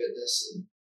high fitness. And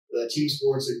the team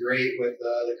sports are great with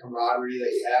the camaraderie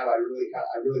that you have. I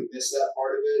really miss that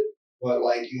part of it. But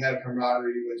you have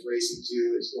camaraderie with racing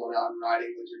too. It's going out and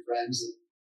riding with your friends, and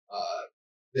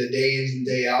the day ins and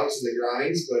day outs and the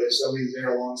grinds. But if somebody's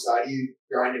there alongside you,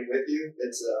 grinding with you,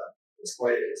 it's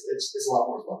a lot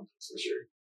more fun, for sure.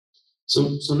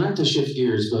 So not to shift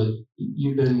gears, but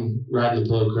you've been riding the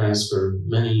Pillowcrest for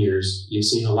many years. You've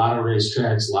seen a lot of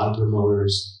racetracks, a lot of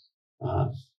promoters.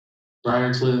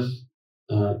 Briarcliff,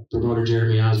 promoter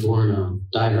Jeremy Osborne, a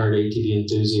diehard ATV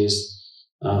enthusiast.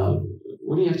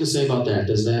 What do you have to say about that?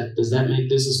 Does that make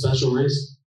this a special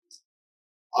race?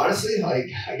 Honestly,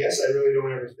 I guess I really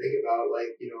don't ever think about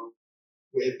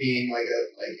it being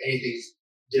anything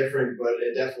different, but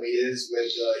it definitely is with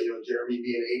Jeremy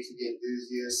being an ATV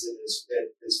enthusiast, and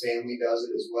his family does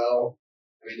it as well.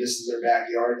 This is their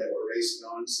backyard that we're racing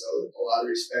on, so a lot of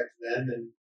respect to them,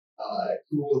 and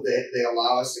cool that they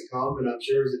allow us to come. And I'm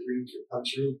sure it's a dream to come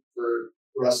true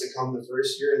for us to come the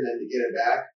first year and then to get it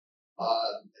back.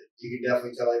 You can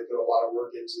definitely tell they put a lot of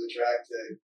work into the track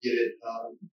to get it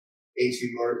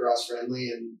ATV motocross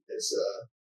friendly, and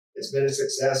it's been a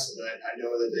success. And I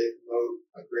know that they promote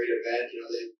a great event.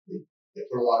 They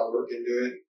put a lot of work into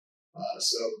it,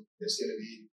 so it's gonna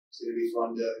be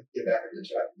fun to get back on the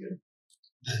track again.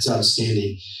 That's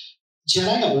outstanding, Chad.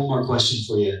 I got one more question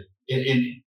for you.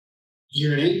 And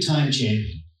you're an 8-time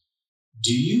champion.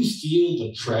 Do you feel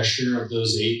the pressure of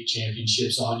those 8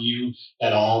 championships on you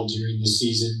at all during the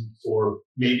season, for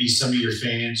maybe some of your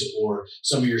fans or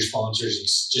some of your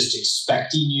sponsors just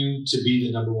expecting you to be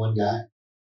the number one guy?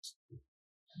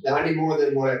 Not any more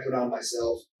than what I put on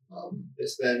myself.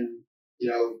 It's been,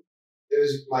 it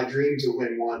was my dream to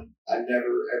win one. I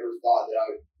never ever thought that I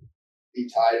would be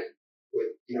tied with,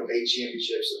 8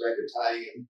 championships, a record tying.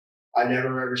 And I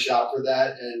never ever shot for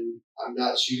that, and I'm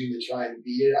not shooting to try and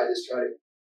beat it. I just try to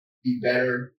be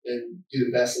better and do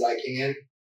the best that I can,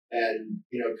 and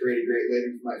create a great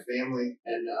living for my family,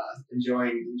 and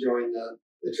enjoying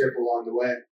the trip along the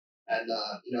way. And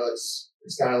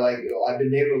it's kind of I've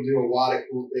been able to do a lot of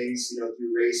cool things through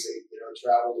racing,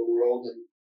 travel the world, and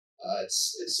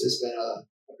it's just been a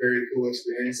very cool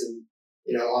experience. And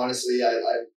honestly,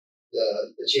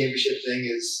 the championship thing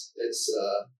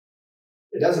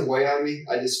it doesn't weigh on me.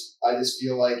 I just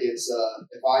feel like it's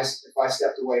if I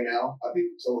stepped away now, I'd be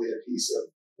totally at peace of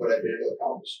what I've been able to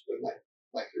accomplish with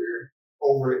my career,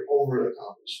 over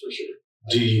accomplished, for sure.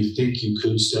 Do you think you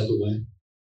could step away?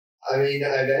 I mean,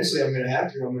 eventually I'm going to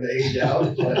have to. I'm going to age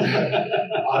out. But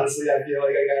honestly, I feel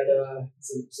like I got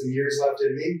some years left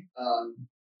in me.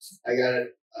 I got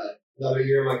another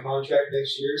year of my contract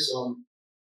next year, so I'm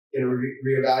going to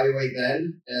reevaluate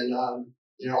then. And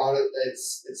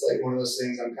it's like one of those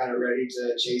things. I'm kind of ready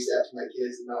to chase after my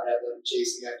kids and not have them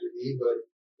chasing after me. But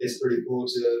it's pretty cool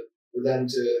for them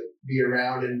to be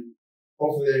around, and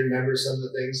hopefully they remember some of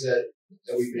the things that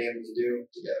we've been able to do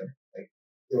together, like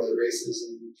go to the races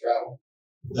and travel.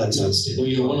 That's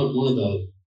outstanding. Well,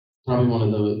 one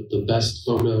of the best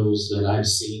photos that I've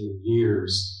seen in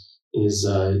years is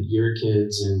your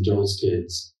kids and Joel's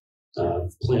kids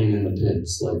playing in the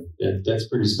pits. Like that's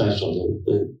pretty special.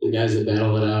 The guys that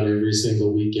battle it out every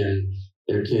single weekend,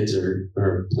 their kids are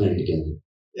playing together.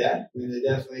 Yeah, I mean they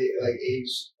definitely like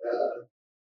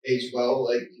age well.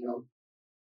 Like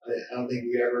I don't think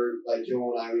we ever, like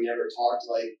Joel and I, we never talked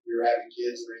like we were having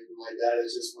kids or anything like that.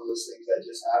 It's just one of those things that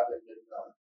just happened, and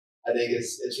I think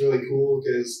it's really cool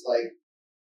because like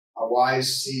our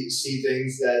wives see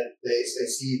things that they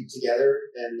see together,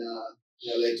 and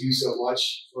they do so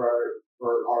much for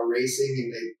our racing,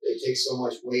 and they take so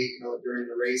much weight during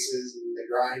the races and the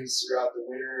grinds throughout the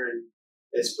winter, and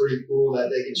it's pretty cool that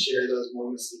they can share those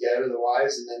moments together, the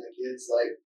wives, and then the kids.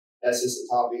 Like that's just the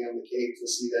topping on the cake to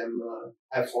see them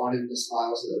have fun and the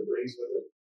smiles that it brings with it.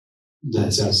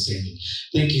 That's outstanding.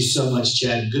 Thank you so much,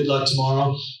 Chad. Good luck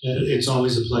tomorrow. It's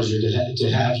always a pleasure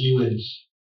to have you, and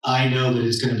I know that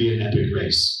it's going to be an epic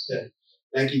race. Yeah.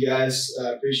 Thank you, guys.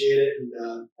 Appreciate it,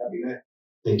 and happy night.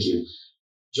 Thank you.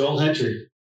 Joel Hetrick,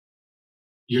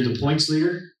 you're the points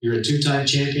leader. You're a two-time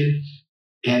champion,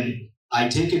 and I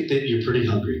take it that you're pretty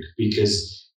hungry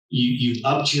because you've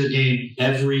upped your game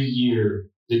every year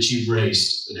that you've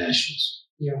raced the Nationals.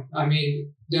 Yeah, I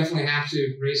mean, definitely have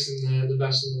to race in the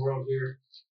best in the world here.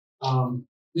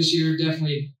 This year,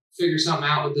 definitely figured something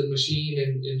out with the machine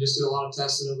and just did a lot of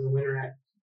testing over the winter at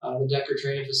the Decker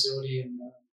training facility, and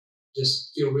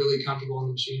just feel really comfortable on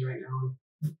the machine right now.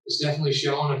 It's definitely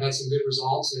showing. I've had some good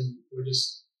results, and we're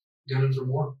just gunning for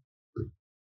more.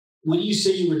 When you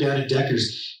say you were down at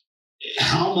Decker's,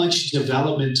 how much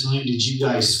development time did you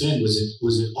guys spend? Was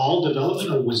it all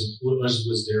development, or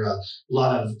was there a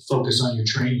lot of focus on your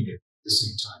training at the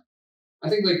same time? I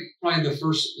think like probably the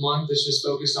first month is just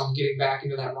focused on getting back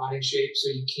into that riding shape, so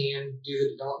you can do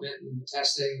the development and the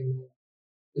testing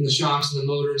and the shocks and the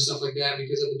motor and stuff like that.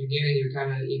 Because at the beginning you're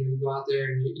kind of you go out there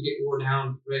and you get wore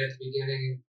down right at the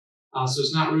beginning, so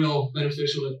it's not real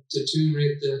beneficial to tune right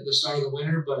at the start of the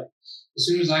winter, but as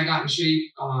soon as I got in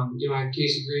shape, I had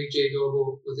Casey Greig, Jay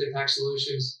Goebel with Impact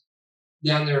Solutions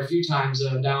down there a few times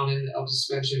down in the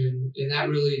suspension, and that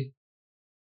really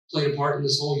played a part in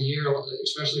this whole year,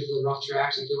 especially for the rough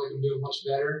tracks. I feel like I'm doing much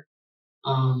better.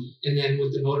 And then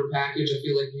with the motor package, I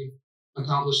feel like we've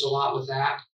accomplished a lot with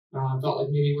that. I felt like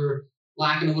maybe we were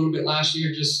lacking a little bit last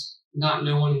year, just not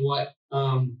knowing what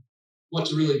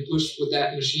to really push with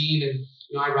that machine. And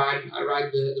I ride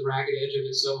the ragged edge of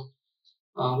it, so.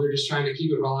 We're just trying to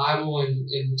keep it reliable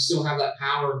and still have that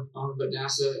power, but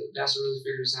NASA really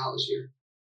figured us out this year.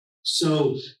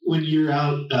 So when you're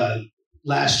out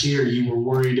last year, you were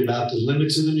worried about the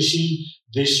limits of the machine.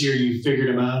 This year, you figured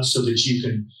them out so that you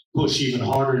can push even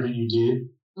harder than you did.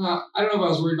 I don't know if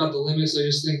I was worried about the limits. I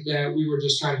just think that we were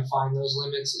just trying to find those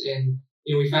limits, and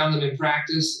we found them in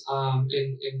practice,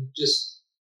 and just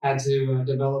had to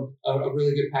develop a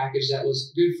really good package that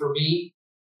was good for me.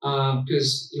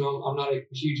 Because I'm not a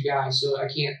huge guy, so I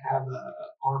can't have an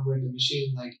arm rigged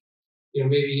machine. Like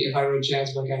maybe if I rode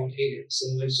Chad's bike, I would hate it. So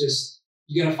it's just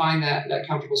you got to find that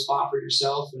comfortable spot for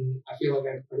yourself, and I feel like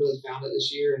I really found it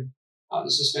this year. And the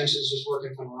suspension is just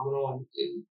working phenomenal,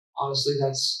 and honestly,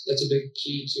 that's a big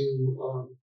key to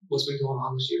what's been going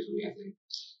on this year for me. I think.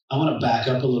 I want to back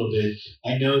up a little bit.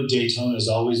 I know Daytona has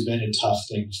always been a tough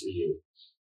thing for you.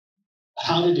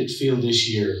 How did it feel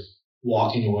this year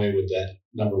walking away with that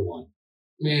number one?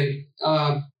 Man,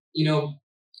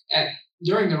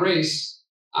 during the race,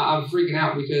 I'm freaking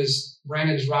out because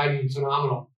Brandon's riding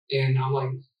phenomenal, and I'm like,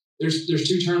 there's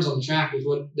two turns on the track with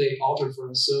what they altered for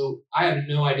us, so I had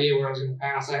no idea where I was going to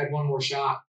pass. I had one more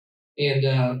shot, and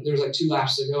there was like 2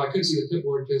 laps to go. I couldn't see the pit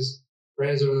board because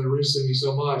Brandon's over there roosting me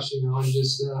so much, and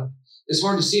just it's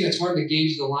hard to see. It's hard to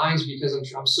gauge the lines because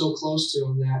I'm so close to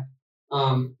him that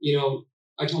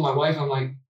I told my wife, I'm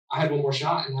like, I had one more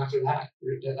shot, and after that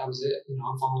was it.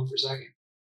 I'm falling for second.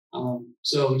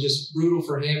 So just brutal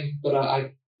for him. But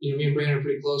me and Brandon are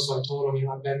pretty close, so I told him,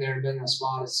 I've been there, been in that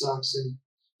spot. It sucks, and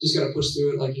just got to push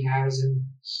through it like he has. And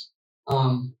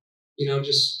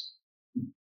just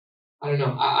I don't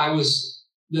know. I was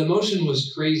the emotion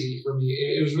was crazy for me.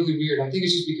 It was really weird. I think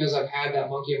it's just because I've had that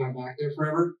monkey on my back there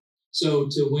forever. So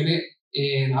to win it,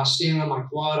 and I was standing on my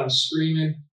quad, I was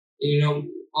screaming. And,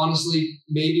 honestly,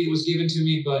 maybe it was given to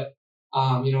me, but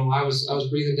I was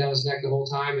breathing down his neck the whole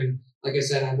time. And like I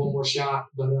said, I had one more shot,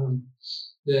 but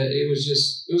it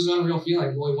was an unreal feeling.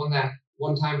 I've only won that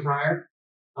one time prior.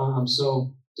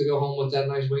 So to go home with that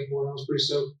nice wakeboard, I was pretty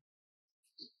stoked.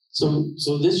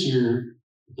 So this year,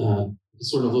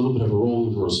 sort of a little bit of a role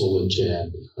reversal with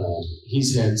Chad.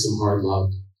 He's had some hard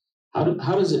luck.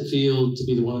 How does it feel to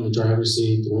be the one in the driver's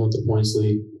seat, the one with the points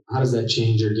lead? How does that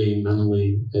change your game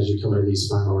mentally as you come into these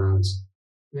final rounds?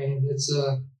 Man, it's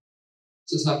a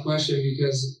tough question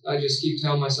because I just keep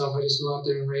telling myself I just go out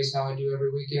there and race how I do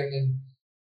every weekend, and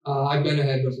I've been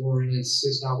ahead before and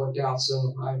it's not worked out.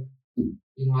 So I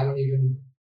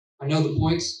know the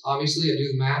points. Obviously, I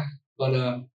do the math, but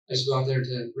I just go out there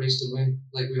to race to win,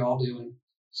 like we all do. And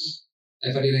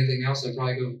if I did anything else, I'd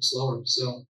probably go slower.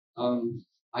 So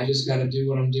I just got to do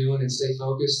what I'm doing and stay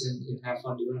focused and have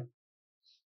fun doing it.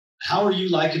 How are you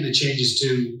liking the changes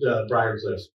to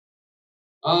Briarcliff?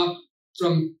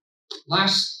 From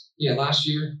last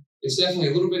year, it's definitely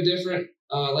a little bit different.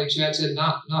 Like Chad said,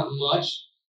 not much,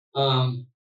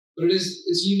 but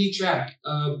it's a unique track.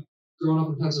 Growing up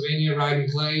in Pennsylvania, riding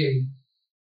clay, and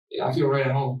I feel right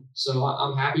at home. So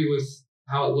I'm happy with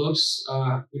how it looks.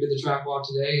 We did the track walk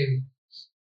today, and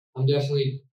I'm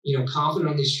definitely confident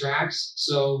on these tracks.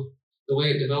 So the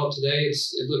way it developed today,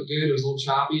 it looked good. It was a little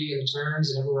choppy in the turns,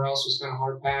 and everywhere else was kind of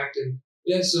hard packed, and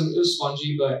it was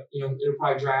spongy, but it'll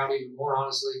probably dry out even more,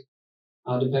 honestly,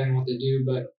 depending on what they do.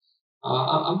 But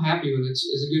I'm happy with it.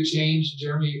 It's a good change.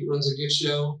 Jeremy runs a good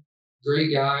show.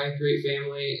 Great guy, great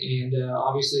family, and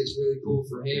obviously it's really cool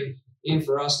for him and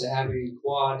for us to have a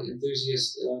quad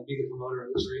enthusiast be the promoter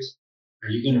of this race. Are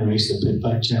you going to race the Pit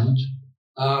Bike Challenge?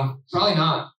 Probably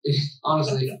not,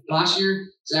 honestly. Last year,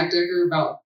 Zach Decker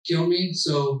about killed me,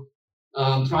 so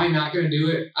probably not going to do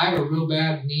it. I have a real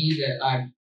bad knee that I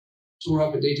tore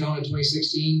up at Daytona in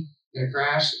 2016 in a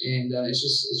crash, and it's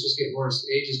just getting worse.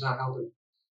 Age is not helping,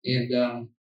 and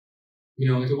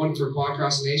if it wasn't for Quad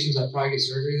Cross Nations, I'd probably get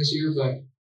surgery this year, but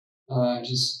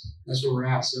that's where we're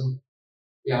at. So,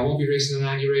 yeah, I won't be racing the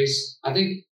 90 race. I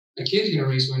think a kid's going to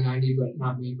race my 90, but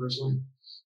not me personally.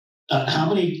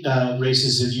 How many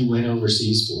races have you went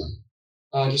overseas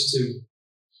for? Just 2.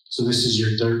 So this is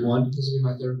your third one? This will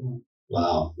be my third one.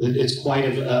 Wow. It's quite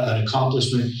an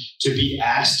accomplishment to be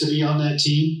asked to be on that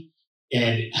team.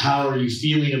 And how are you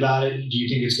feeling about it? Do you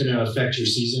think it's going to affect your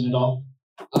season at all?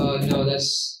 No,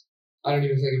 I don't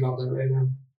even think about that right now.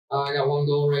 I got one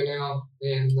goal right now,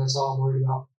 and that's all I'm worried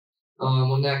about.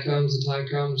 When that comes, the time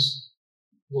comes,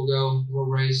 we'll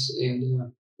race, and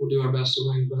we'll do our best to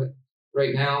win. But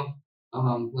right now,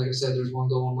 like I said, there's one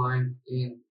goal in mind,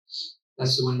 and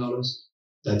that's to win motos.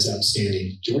 That's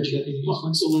outstanding. George, you got anything?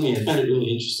 Well, so I find it really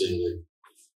interesting that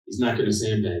he's not going to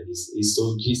sandbag. He's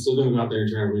still going to go out there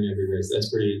and try to win every race.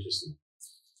 That's pretty interesting.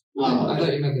 I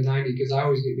thought you meant the 90 because I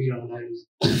always get beat on the 90s.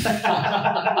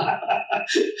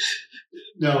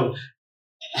 No.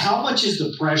 How much is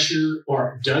the pressure,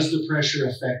 or does the pressure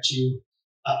affect you?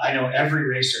 I know every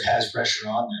racer has pressure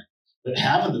on them, but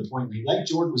having the point lead, like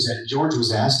George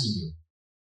was asking you,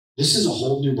 this is a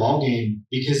whole new ball game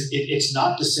because it's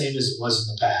not the same as it was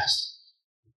in the past.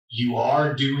 You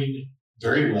are doing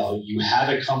very well. You have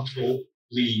a comfortable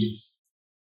lead.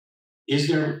 Is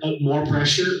there more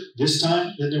pressure this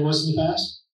time than there was in the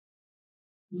past?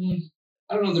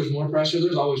 I don't know if there's more pressure.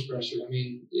 There's always pressure. I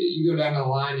mean, you go down the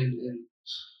line and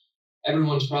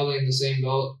everyone's probably in the same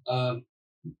boat.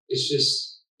 It's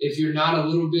just, if you're not a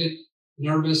little bit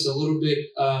nervous, a little bit,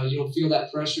 you don't feel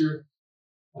that pressure,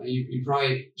 you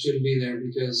probably shouldn't be there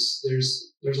because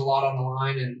there's a lot on the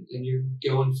line and you're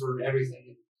going for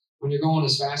everything. When you're going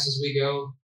as fast as we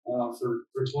go for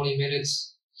 20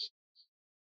 minutes,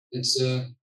 it's a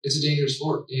dangerous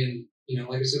sport. And,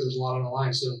 like I said, there's a lot on the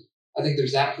line. So I think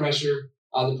there's that pressure.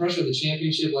 The pressure of the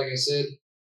championship, like I said,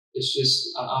 it's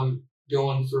just I'm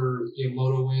going for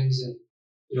moto wins, and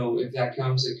if that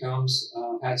comes, it comes.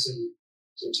 Had some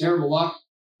terrible luck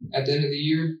at the end of the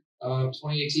year,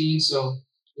 2018. So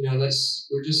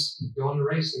we're just going to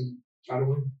race and try to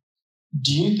win.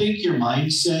 Do you think your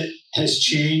mindset has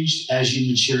changed as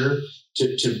you mature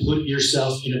to put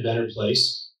yourself in a better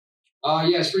place?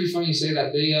 Yeah, it's pretty funny you say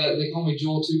that. They call me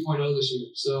Joel 2.0 this year.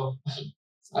 So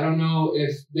I don't know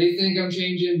if they think I'm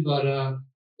changing, but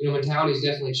mentality's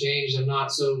definitely changed. I'm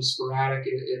not so sporadic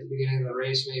at the beginning of the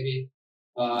race. Maybe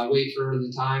I wait for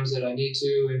the times that I need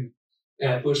to, and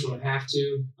I push when I have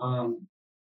to.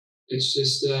 It's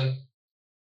just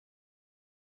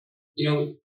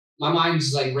my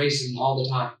mind's like racing all the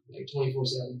time, like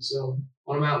 24/7. So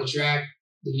when I'm out on the track,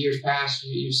 the years past,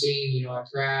 you've seen, I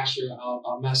crash or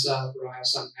I'll mess up or I have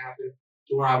something happen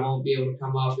to where I won't be able to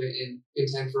come up and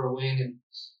contend for a win. And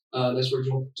that's where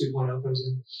Joel 2.0 comes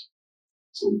in.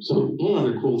 So one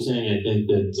other cool thing I think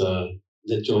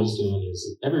that Joel's doing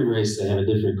is every race they have a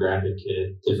different graphic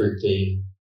kit, different theme.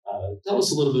 Tell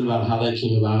us a little bit about how that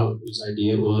came about, whose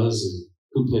idea it was, and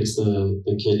who picks the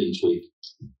kit each week.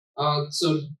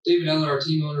 So David Eller, our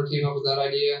team owner, came up with that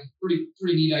idea. Pretty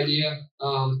neat idea.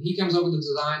 He comes up with the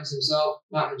designs himself,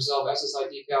 not himself. SSI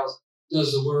Decals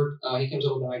does the work. He comes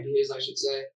up with the ideas, I should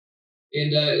say.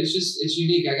 And it's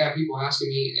unique. I got people asking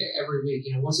me every week,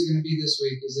 what's it going to be this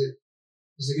week? Is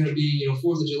it going to be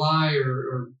 4th of July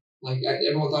or like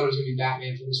everyone thought it was going to be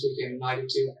Batman for this weekend, and I did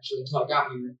too actually until I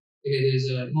got here. And it is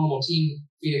a normal Team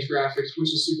Phoenix graphics, which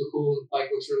is super cool. The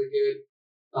bike looks really good.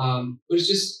 But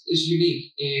it's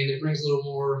unique and it brings a little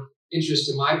more interest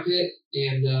to my pit.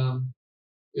 And,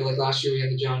 like last year we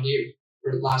had the John Deere,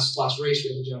 or last race we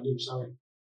had the John Deere, sorry.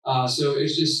 So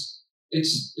it's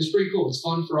pretty cool. It's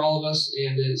fun for all of us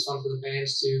and it's fun for the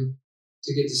fans to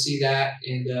get to see that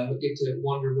and get to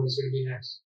wonder what it's going to be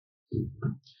next.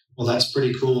 Well, that's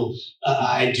pretty cool.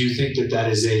 I do think that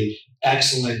is a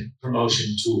excellent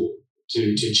promotion tool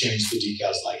to change the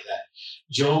decals like that.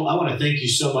 Joel, I want to thank you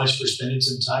so much for spending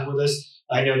some time with us.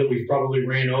 I know that we've probably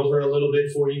ran over a little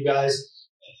bit for you guys.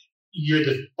 You're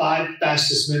the 5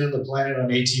 fastest men on the planet on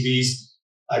ATVs.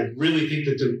 I really think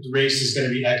that the race is going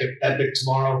to be epic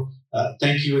tomorrow.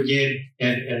 Thank you again,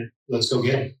 and let's go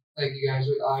get them. Thank you, guys.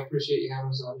 I appreciate you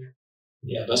having us on here.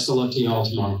 Yeah, best of luck to you all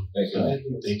tomorrow. Thank you.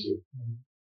 Thank you.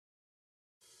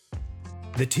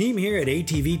 The team here at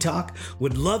ATV Talk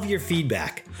would love your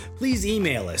feedback. Please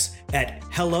email us at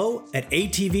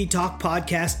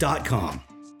hello@atvtalkpodcast.com.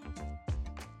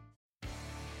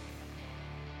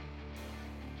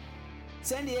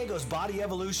 San Diego's Body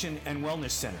Evolution and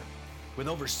Wellness Center, with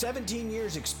over 17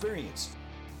 years experience.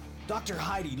 Dr.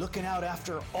 Heidi looking out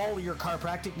after all your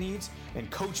chiropractic needs,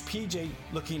 and Coach PJ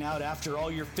looking out after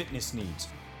all your fitness needs.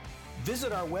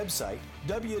 Visit our website,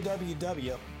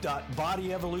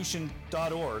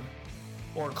 www.bodyevolution.org,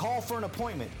 or call for an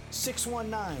appointment,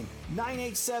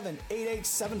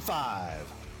 619-987-8875.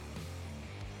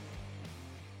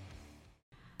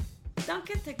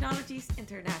 Duncan Technologies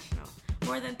International.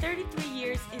 More than 33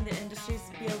 years in the industry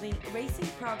building racing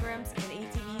programs and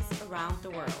ATVs around the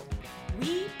world.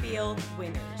 We build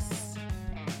winners.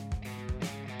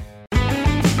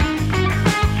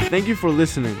 Thank you for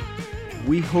listening.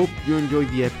 We hope you enjoyed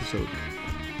the episode.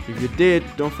 If you did,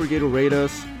 don't forget to rate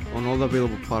us on all the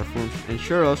available platforms and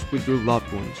share us with your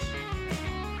loved ones.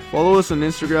 Follow us on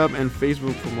Instagram and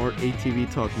Facebook for more ATV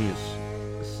Talk news.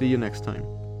 See you next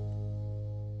time.